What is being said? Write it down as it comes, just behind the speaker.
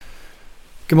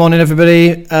Good morning,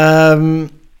 everybody. I'm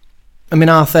in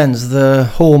Athens, the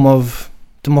home of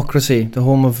democracy, the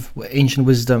home of ancient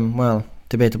wisdom. Well,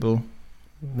 debatable.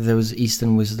 There was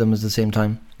Eastern wisdom at the same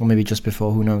time, or maybe just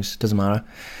before, who knows, doesn't matter.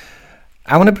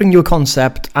 I want to bring you a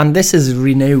concept, and this is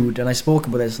renewed, and I spoke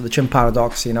about this, the chimp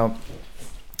paradox,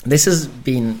 This has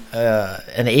been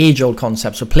an age-old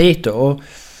concept. So Plato, I'm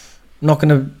not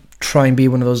going to try and be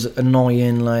one of those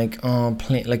annoying, like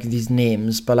these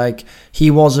names, but he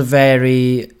was a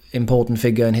very important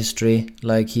figure in history.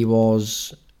 He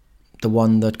was the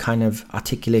one that kind of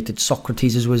articulated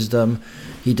Socrates' wisdom.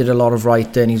 He did a lot of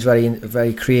writing. He's very,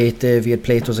 very creative. He had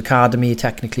Plato's Academy,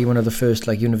 technically one of the first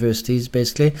universities,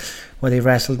 basically, where they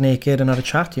wrestled naked and had a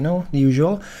chat, the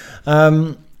usual.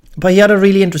 But he had a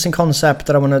really interesting concept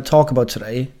that I want to talk about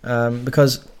today,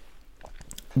 because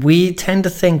we tend to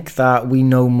think that we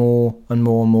know more and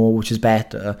more and more, which is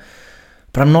better.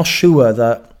 But I'm not sure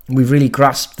that we've really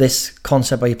grasped this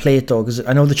concept by Plato, because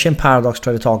I know the chimp paradox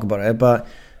tried to talk about it, but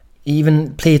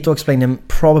even Plato explained him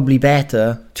probably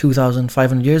better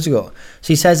 2,500 years ago. So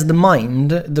he says the mind,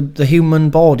 the human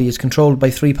body, is controlled by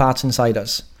three parts inside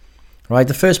us. Right?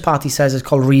 The first part, he says, is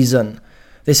called reason.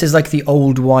 This is like the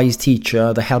old wise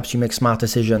teacher that helps you make smart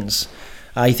decisions.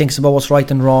 He thinks about what's right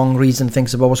and wrong. Reason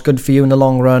thinks about what's good for you in the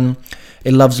long run.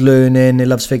 It loves learning. It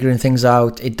loves figuring things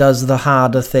out. It does the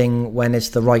harder thing when it's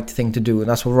the right thing to do. And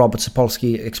that's what Robert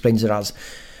Sapolsky explains it as.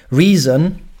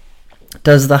 Reason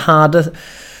does the harder,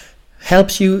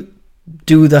 helps you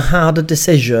do the harder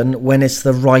decision when it's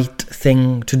the right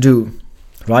thing to do.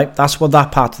 Right? That's what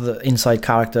that part of the inside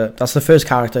character, that's the first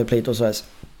character Plato says,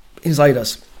 inside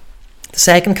us. The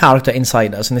second character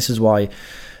inside us, and this is why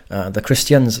the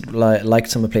Christians liked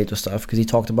some of Plato's stuff, because he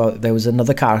talked about there was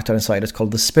another character inside us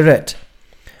called the spirit.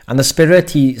 And the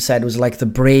spirit, he said, was like the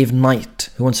brave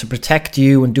knight who wants to protect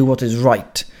you and do what is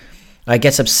right.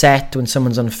 Gets upset when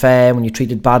someone's unfair, when you're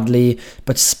treated badly,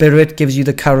 but spirit gives you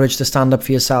the courage to stand up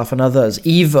for yourself and others,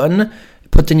 even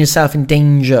putting yourself in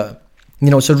danger.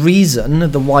 So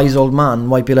reason, the wise old man,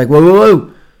 might be like,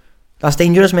 whoa, that's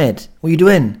dangerous, mate. What are you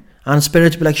doing? And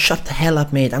spirit will be like, shut the hell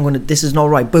up, mate. This is not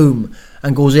right. Boom.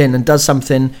 And goes in and does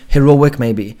something heroic,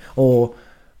 maybe. Or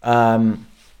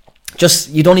just,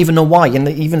 you don't even know why. And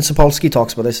even Sapolsky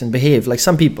talks about this in Behave. Like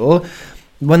some people,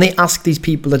 when they ask these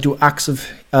people that do acts of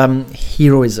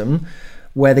heroism,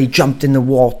 where they jumped in the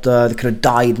water, they could have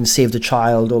died and saved a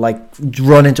child, or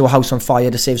run into a house on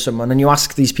fire to save someone, and you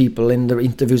ask these people in the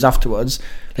interviews afterwards,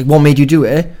 what made you do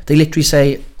it? They literally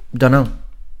say, don't know,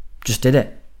 just did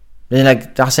it. They're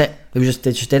like, that's it. They just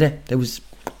did it. It was,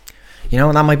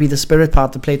 and that might be the spirit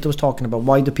part that Plato was talking about.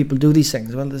 Why do people do these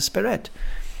things? Well, the spirit.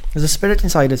 There's a spirit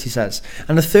inside us, he says.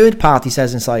 And the third part, he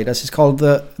says, inside us is called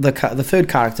the third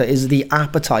character is the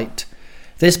appetite.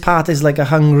 This part is like a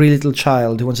hungry little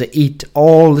child who wants to eat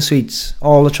all the sweets,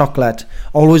 all the chocolate,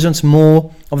 always wants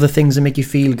more of the things that make you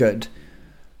feel good.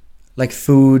 Like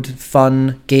food,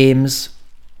 fun, games.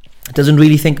 Doesn't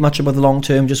really think much about the long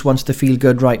term, just wants to feel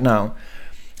good right now.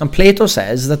 And Plato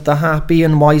says that the happy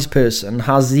and wise person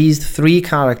has these three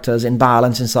characters in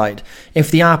balance inside. If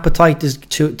the appetite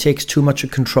takes too much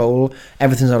control,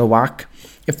 everything's out of whack.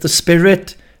 If the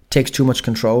spirit takes too much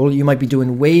control, you might be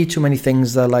doing way too many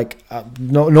things that are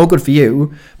no good for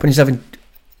you, putting yourself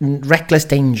in reckless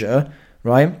danger,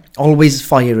 right? Always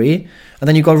fiery. And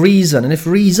then you've got reason. And if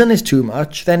reason is too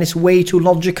much, then it's way too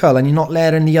logical, and you're not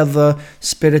letting the other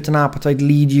spirit and appetite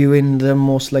lead you in the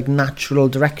most natural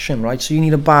direction, right? So you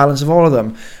need a balance of all of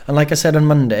them. And like I said on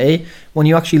Monday, when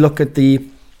you actually look at the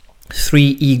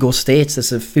three ego states,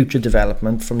 this is future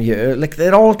development from here,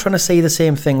 they're all trying to say the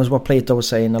same thing as what Plato was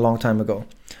saying a long time ago.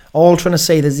 All trying to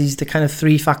say there's the kind of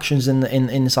three factions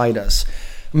inside us.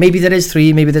 Maybe there is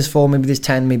three, maybe there's four, maybe there's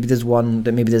 10, maybe there's one,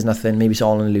 maybe there's nothing, maybe it's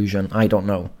all an illusion. I don't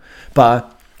know.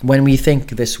 But when we think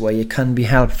this way, it can be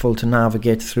helpful to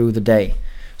navigate through the day.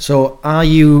 So are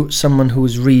you someone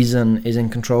whose reason is in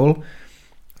control?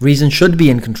 Reason should be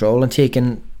in control and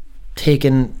taking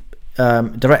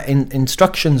direct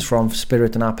instructions from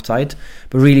spirit and appetite,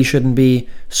 but really shouldn't be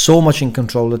so much in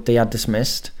control that they are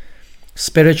dismissed.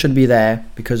 Spirit should be there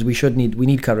because we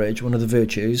need courage, one of the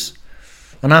virtues.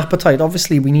 And appetite,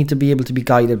 obviously we need to be able to be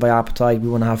guided by appetite. We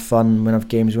want to have fun, we want to have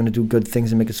games, we want to do good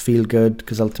things and make us feel good,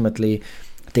 because ultimately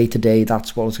day to day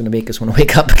that's what's going to make us want to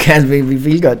wake up again. We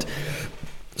feel good.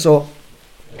 So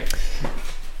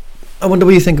I wonder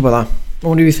what you think about that. I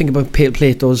wonder what you think about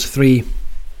Plato's three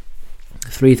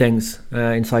things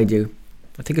inside you.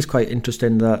 I think it's quite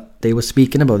interesting that they were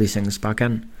speaking about these things back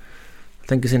then. I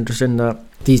think it's interesting that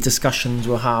these discussions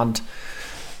were had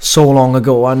so long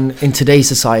ago, and in today's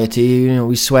society,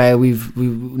 we swear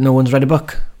no one's read a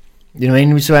book. You know what I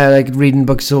mean? We swear like reading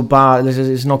books so bad.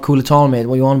 It's not cool at all, mate.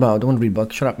 What are you on about? Don't want to read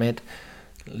books. Shut up, mate.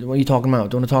 What are you talking about?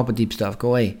 Don't want to talk about deep stuff. Go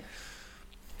away.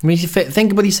 I mean,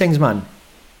 think about these things, man.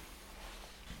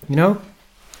 You know?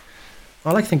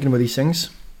 I like thinking about these things.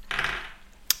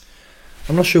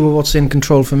 I'm not sure what's in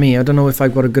control for me. I don't know if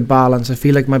I've got a good balance. I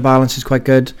feel like my balance is quite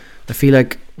good. I feel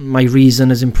like my reason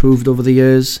has improved over the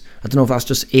years. I don't know if that's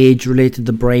just age related to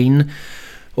the brain,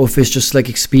 or if it's just like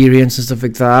experience and stuff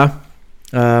like that.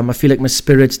 I feel like my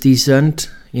spirit's decent,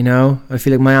 you know. I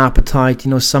feel like my appetite,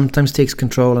 you know, sometimes takes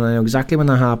control, and I know exactly when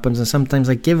that happens, and sometimes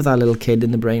I give that little kid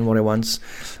in the brain what it wants,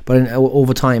 but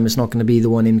over time it's not going to be the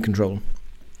one in control.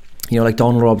 You know, like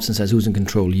Donald Robertson says, who's in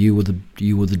control? You or the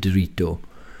Dorito?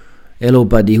 Hello,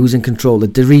 buddy, who's in control? The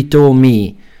Dorito or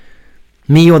me?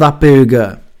 Me or that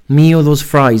burger? Me or those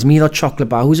fries? Me or that chocolate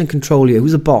bar? Who's in control here?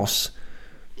 Who's the boss?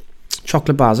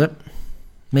 Chocolate bar's it?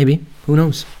 Maybe. Who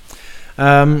knows?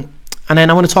 And then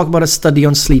I want to talk about a study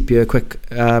on sleep here, quick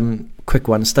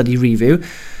one, study review.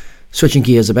 Switching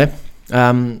gears a bit.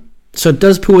 So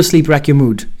does poor sleep wreck your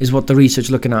mood, is what the research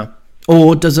is looking at.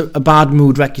 Or does a bad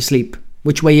mood wreck your sleep?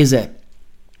 Which way is it?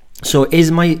 So is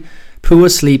my poor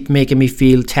sleep making me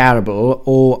feel terrible,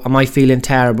 or am I feeling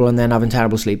terrible and then having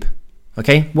terrible sleep?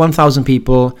 Okay, 1,000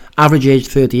 people, average age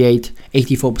 38,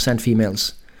 84%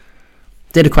 females.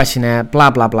 Did a questionnaire, blah,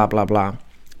 blah, blah, blah, blah.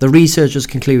 The researchers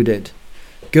concluded,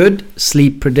 good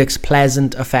sleep predicts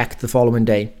pleasant effect the following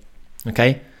day.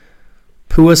 Okay,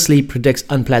 poor sleep predicts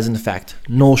unpleasant effect.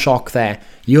 No shock there.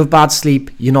 You have bad sleep,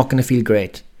 you're not going to feel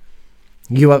great.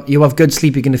 You have good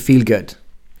sleep, you're going to feel good.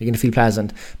 You're going to feel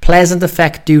pleasant. Pleasant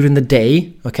effect during the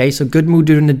day. Okay, so good mood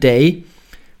during the day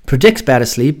predicts better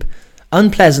sleep.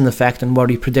 Unpleasant effect and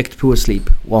worry predict poor sleep.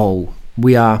 Whoa,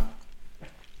 we are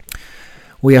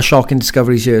shocking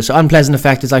discoveries here. So unpleasant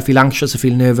effect is I feel anxious, I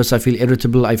feel nervous, I feel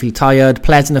irritable, I feel tired.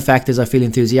 Pleasant effect is I feel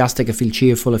enthusiastic, I feel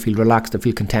cheerful, I feel relaxed, I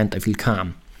feel content, I feel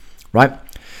calm. Right?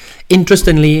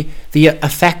 Interestingly, the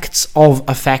effects of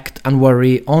affect and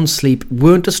worry on sleep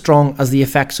weren't as strong as the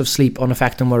effects of sleep on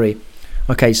affect and worry.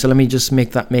 Okay, so let me just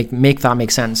make that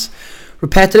make sense.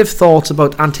 Repetitive thoughts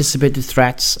about anticipated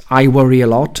threats. I worry a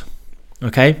lot.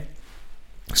 Okay,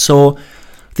 so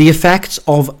the effects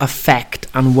of affect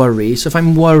and worry. So if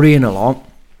I'm worrying a lot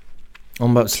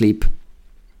about sleep,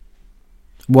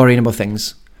 worrying about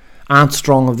things, aren't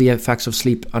strong of the effects of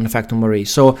sleep and affect and worry.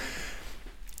 So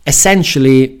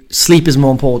essentially, sleep is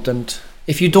more important.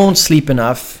 If you don't sleep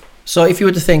enough, so if you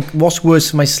were to think, what's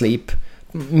worse for my sleep?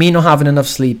 Me not having enough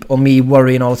sleep or me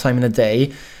worrying all the time in a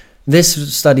day,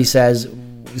 this study says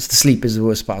the sleep is the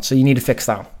worst part. So you need to fix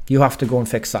that. You have to go and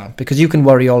fix that, because you can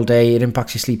worry all day, it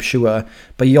impacts your sleep, sure,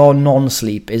 but your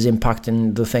non-sleep is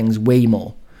impacting the things way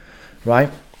more, right?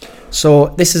 So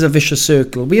this is a vicious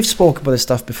circle. We have spoken about this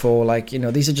stuff before, like, you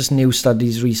know, these are just new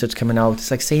studies, research coming out.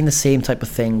 It's like saying the same type of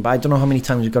thing, but I don't know how many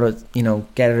times you've got to, you know,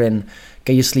 get it in,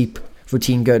 get your sleep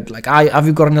routine good. Like, have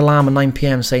you got an alarm at 9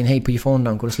 p.m. saying, hey, put your phone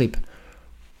down, go to sleep?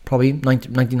 Probably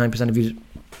 99% of you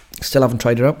still haven't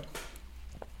tried it out.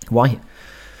 Why?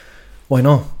 Why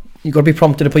not? You've got to be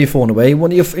prompted to put your phone away.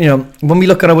 When we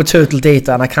look at our total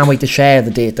data, and I can't wait to share the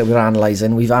data we're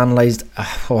analysing. We've analysed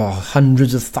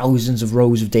hundreds of thousands of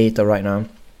rows of data right now.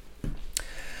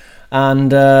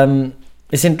 And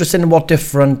it's interesting what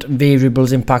different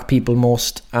variables impact people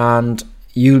most. And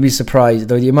you'll be surprised,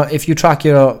 though, if you track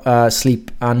your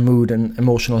sleep and mood and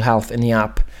emotional health in the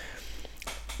app,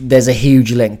 there's a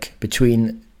huge link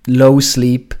between low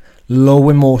sleep, low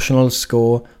emotional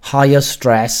score, higher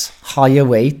stress, higher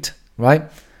weight, right?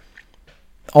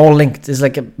 All linked. There's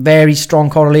like a very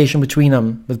strong correlation between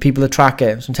them with people that track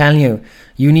it. So I'm telling you,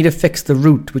 you need to fix the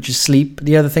root, which is sleep.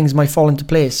 The other things might fall into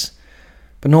place.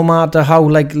 But no matter how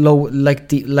lesser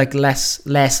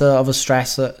of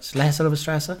stress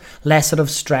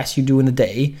you do in a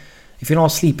day, if you're not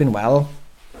sleeping well,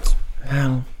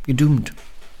 you're doomed.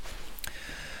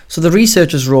 So the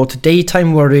researchers wrote,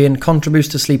 daytime worrying contributes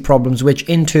to sleep problems, which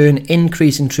in turn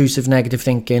increase intrusive negative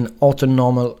thinking,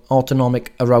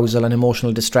 autonomic arousal and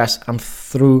emotional distress, and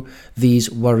through these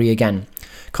worry again.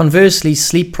 Conversely,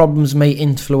 sleep problems may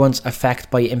influence affect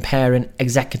by impairing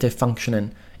executive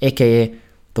functioning, aka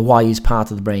the wise part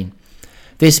of the brain.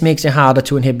 This makes it harder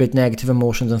to inhibit negative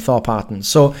emotions and thought patterns.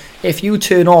 So if you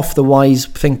turn off the wise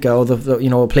thinker, or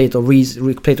Plato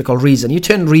called reason, you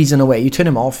turn reason away, you turn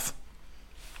him off.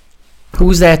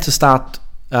 Who's there to start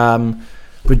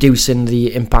reducing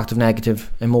the impact of negative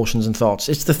emotions and thoughts?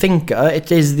 It's the thinker.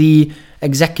 It is the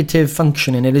executive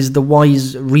functioning. It is the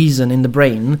wise reason in the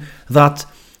brain that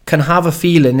can have a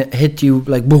feeling hit you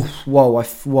like, I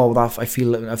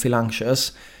feel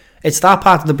anxious. It's that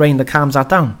part of the brain that calms that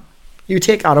down. You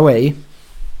take that away,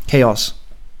 chaos.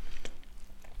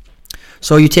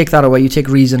 So you take that away, you take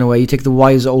reason away, you take the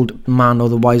wise old man or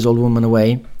the wise old woman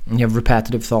away, and you have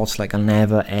repetitive thoughts like, I'll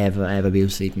never, ever, ever be able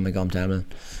to sleep. Oh my God, I'm terrible.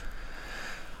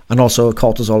 And also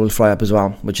cortisol will fly up as well,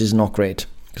 which is not great,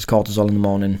 because cortisol in the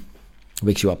morning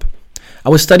wakes you up.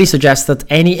 Our study suggests that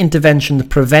any intervention that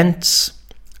prevents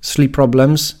sleep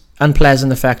problems,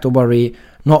 unpleasant effect or worry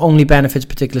not only benefits a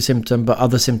particular symptom but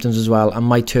other symptoms as well, and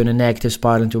might turn a negative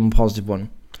spiral into a positive one.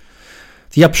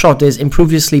 The upshot is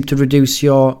improve your sleep to reduce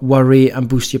your worry and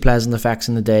boost your pleasant effects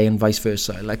in the day, and vice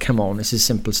versa. Like, come on, this is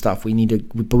simple stuff. But we need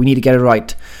to get it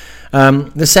right.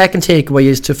 The second takeaway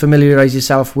is to familiarize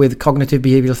yourself with cognitive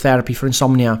behavioral therapy for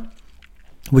insomnia,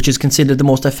 which is considered the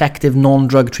most effective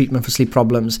non-drug treatment for sleep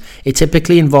problems. It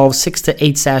typically involves 6 to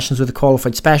 8 sessions with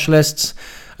qualified specialists.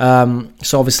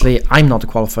 So obviously I'm not a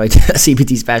qualified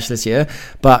CBT specialist here,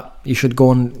 but you should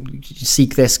go and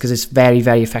seek this because it's very,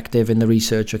 very effective in the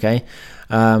research, okay?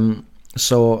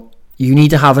 So you need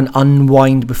to have an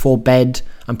unwind before bed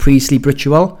and pre-sleep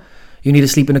ritual. You need to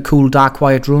sleep in a cool, dark,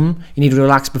 quiet room. You need to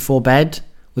relax before bed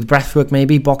with breath work,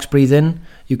 maybe box breathing.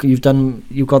 You've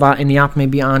got that in the app.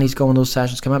 Maybe Arnie's got one of those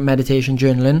sessions come up. Meditation,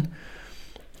 journaling.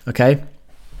 Okay.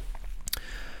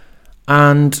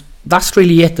 And that's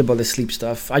really it about the sleep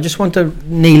stuff. I just want to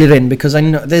nail it in because I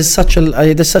know there's such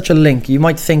a link. You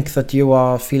might think that you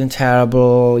are feeling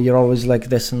terrible. You're always like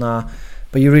this and that,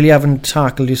 but you really haven't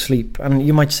tackled your sleep. And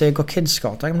you might say, "I've got kids,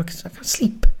 Scott. I can't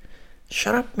sleep."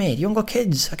 Shut up, mate. You haven't got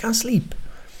kids. I can't sleep.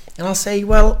 And I'll say,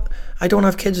 well, I don't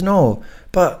have kids, no.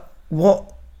 But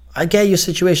what? I get your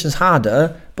situation's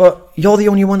harder, but you're the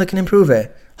only one that can improve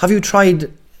it. Have you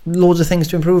tried loads of things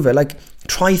to improve it? Like,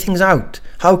 try things out.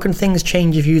 How can things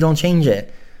change if you don't change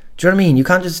it? Do you know what I mean? You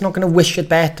can't just, it's not going to wish it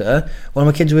better. Well,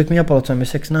 my kids wake me up all the time at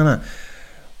 6. No.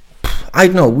 I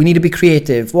don't know. We need to be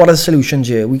creative. What are the solutions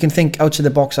here? We can think outside the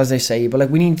box, as they say, but like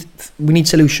we need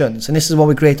solutions. And this is what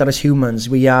we're great at as humans.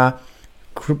 We are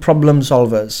problem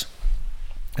solvers.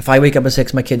 If I wake up at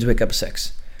 6, my kids wake up at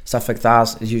 6. Stuff like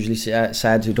that is usually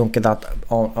said. You don't get that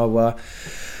on our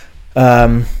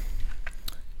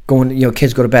your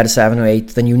kids go to bed at 7 or 8,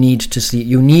 then you need to sleep.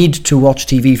 You need to watch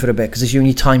TV for a bit because it's the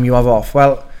only time you have off.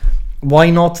 Well, why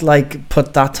not like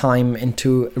put that time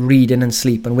into reading and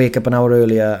sleep and wake up an hour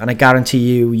earlier? And I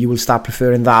guarantee you will start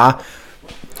preferring that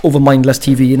over mindless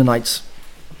TV in the nights.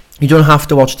 You don't have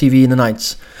to watch TV in the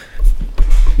nights.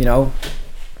 You know,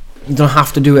 you don't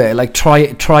have to do it. Like try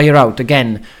it out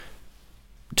again.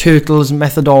 Turtle's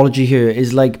methodology here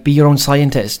is like be your own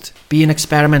scientist, be an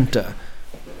experimenter,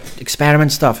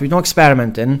 experiment stuff. If you're not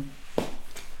experimenting,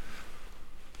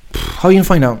 how are you gonna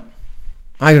find out?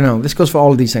 I don't know. This goes for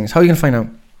all of these things. How are you gonna find out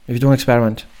if you don't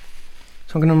experiment?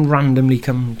 It's not gonna randomly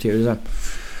come to you, is that?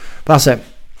 But that's it.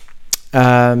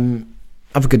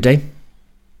 Have a good day.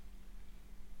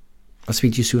 I'll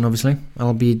speak to you soon, obviously.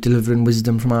 I'll be delivering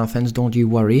wisdom from Athens, don't you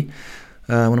worry.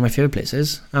 One of my favourite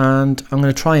places. And I'm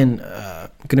going to try and...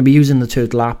 I'm going to be using the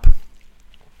Turtle app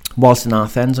whilst in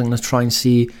Athens. I'm going to try and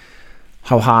see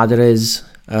how hard it is,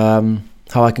 how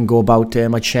I can go about it. I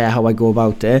might share how I go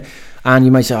about it. And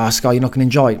you might say, Scott, you're not going to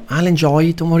enjoy it. I'll enjoy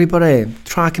it, don't worry about it.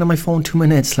 Tracking on my phone 2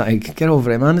 minutes, like, get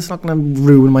over it, man. It's not going to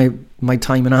ruin my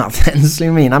time in Athens. You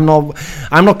know what I mean?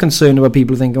 I'm not concerned about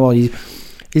people thinking, oh, is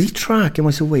he tracking?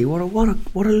 I say, wait, what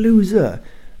a loser.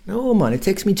 No, man, it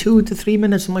takes me 2 to 3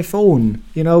 minutes on my phone,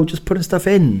 you know, just putting stuff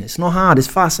in. It's not hard. It's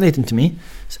fascinating to me.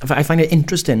 I find it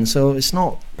interesting, so it's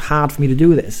not hard for me to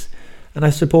do this. And I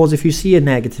suppose if you see it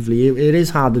negatively, it is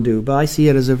hard to do, but I see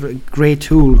it as a great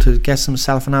tool to get some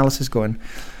self-analysis going.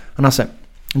 And that's it.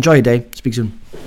 Enjoy your day. Speak soon.